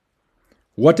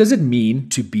What does it mean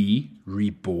to be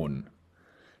reborn?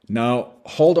 Now,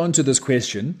 hold on to this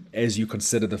question as you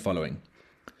consider the following.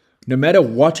 No matter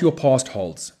what your past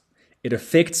holds, it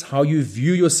affects how you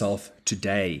view yourself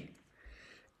today.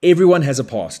 Everyone has a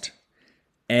past,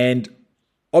 and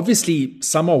obviously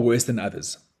some are worse than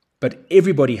others, but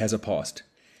everybody has a past,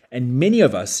 and many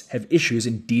of us have issues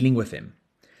in dealing with them.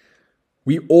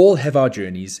 We all have our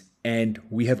journeys, and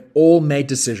we have all made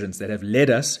decisions that have led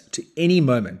us to any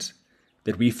moment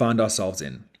that we find ourselves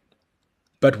in.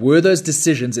 But were those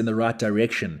decisions in the right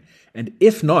direction? And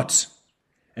if not,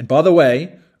 and by the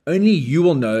way, only you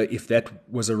will know if that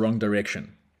was a wrong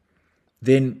direction,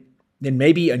 then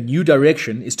maybe a new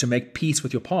direction is to make peace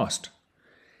with your past.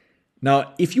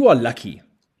 Now, if you are lucky,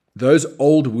 those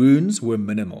old wounds were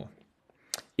minimal.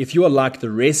 If you are like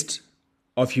the rest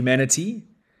of humanity,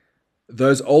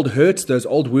 those old hurts, those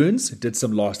old wounds did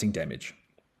some lasting damage.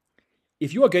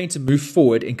 If you are going to move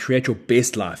forward and create your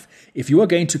best life, if you are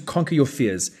going to conquer your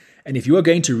fears, and if you are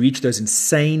going to reach those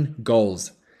insane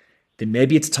goals, then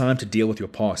maybe it's time to deal with your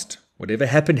past. Whatever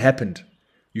happened, happened.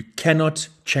 You cannot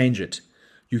change it.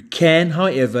 You can,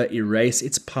 however, erase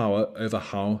its power over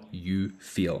how you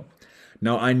feel.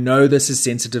 Now, I know this is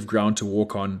sensitive ground to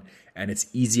walk on, and it's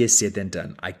easier said than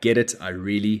done. I get it. I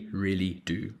really, really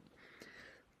do.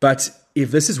 But if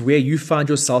this is where you find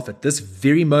yourself at this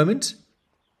very moment,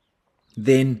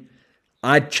 then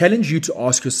I challenge you to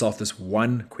ask yourself this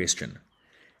one question.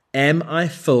 Am I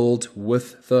filled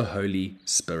with the Holy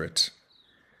Spirit?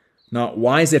 Now,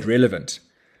 why is that relevant?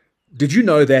 Did you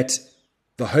know that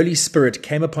the Holy Spirit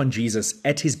came upon Jesus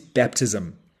at his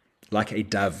baptism like a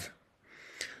dove?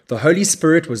 The Holy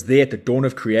Spirit was there at the dawn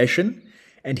of creation,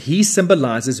 and he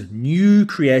symbolizes new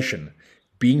creation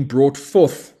being brought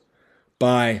forth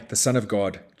by the Son of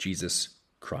God, Jesus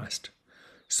Christ.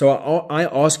 So I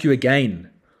ask you again,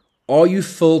 are you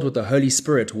filled with the Holy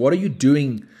Spirit? What are you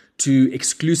doing to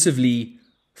exclusively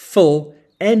fill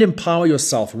and empower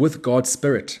yourself with God's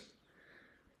Spirit?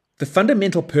 The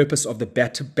fundamental purpose of the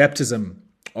baptism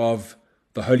of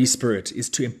the Holy Spirit is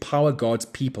to empower God's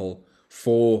people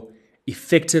for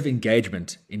effective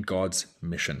engagement in God's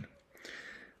mission.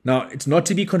 Now, it's not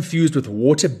to be confused with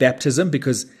water baptism,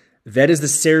 because that is the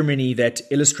ceremony that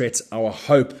illustrates our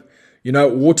hope. You know,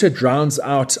 water drowns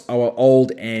out our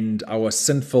old and our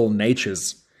sinful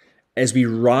natures as we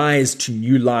rise to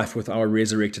new life with our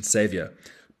resurrected Savior.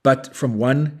 But from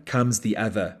one comes the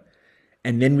other,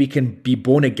 and then we can be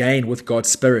born again with God's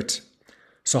Spirit.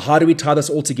 So how do we tie this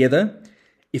all together?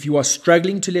 If you are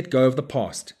struggling to let go of the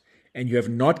past, and you have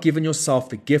not given yourself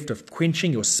the gift of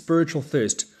quenching your spiritual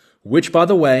thirst, which, by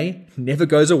the way, never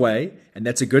goes away, and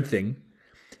that's a good thing,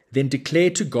 then declare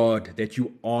to God that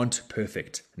you aren't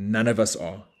perfect. None of us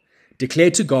are.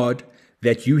 Declare to God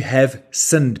that you have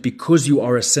sinned because you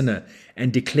are a sinner,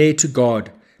 and declare to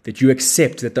God that you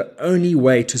accept that the only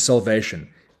way to salvation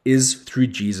is through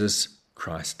Jesus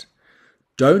Christ.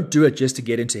 Don't do it just to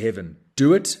get into heaven.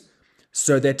 Do it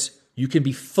so that you can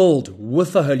be filled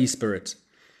with the Holy Spirit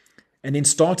and then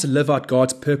start to live out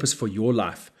God's purpose for your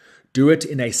life. Do it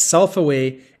in a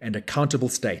self-aware and accountable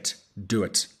state. Do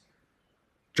it.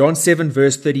 John 7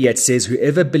 verse 38 says,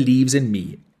 "Whoever believes in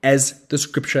me, as the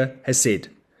scripture has said,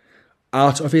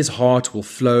 out of his heart will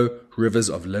flow rivers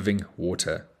of living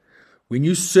water." When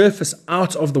you surface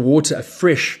out of the water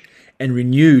afresh and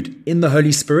renewed in the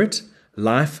Holy Spirit,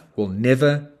 life will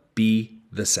never be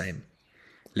the same.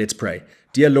 Let's pray.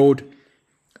 Dear Lord,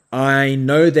 I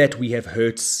know that we have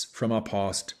hurts from our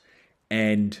past,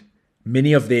 and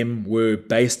many of them were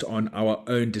based on our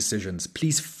own decisions.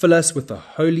 Please fill us with the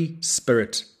Holy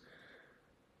Spirit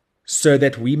so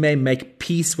that we may make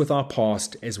peace with our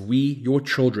past as we, your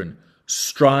children,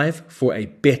 strive for a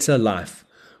better life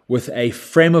with a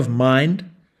frame of mind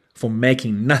for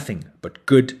making nothing but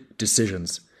good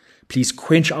decisions. Please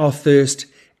quench our thirst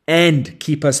and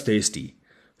keep us thirsty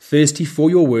for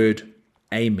your word.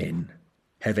 Amen.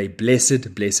 Have a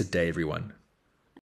blessed, blessed day, everyone.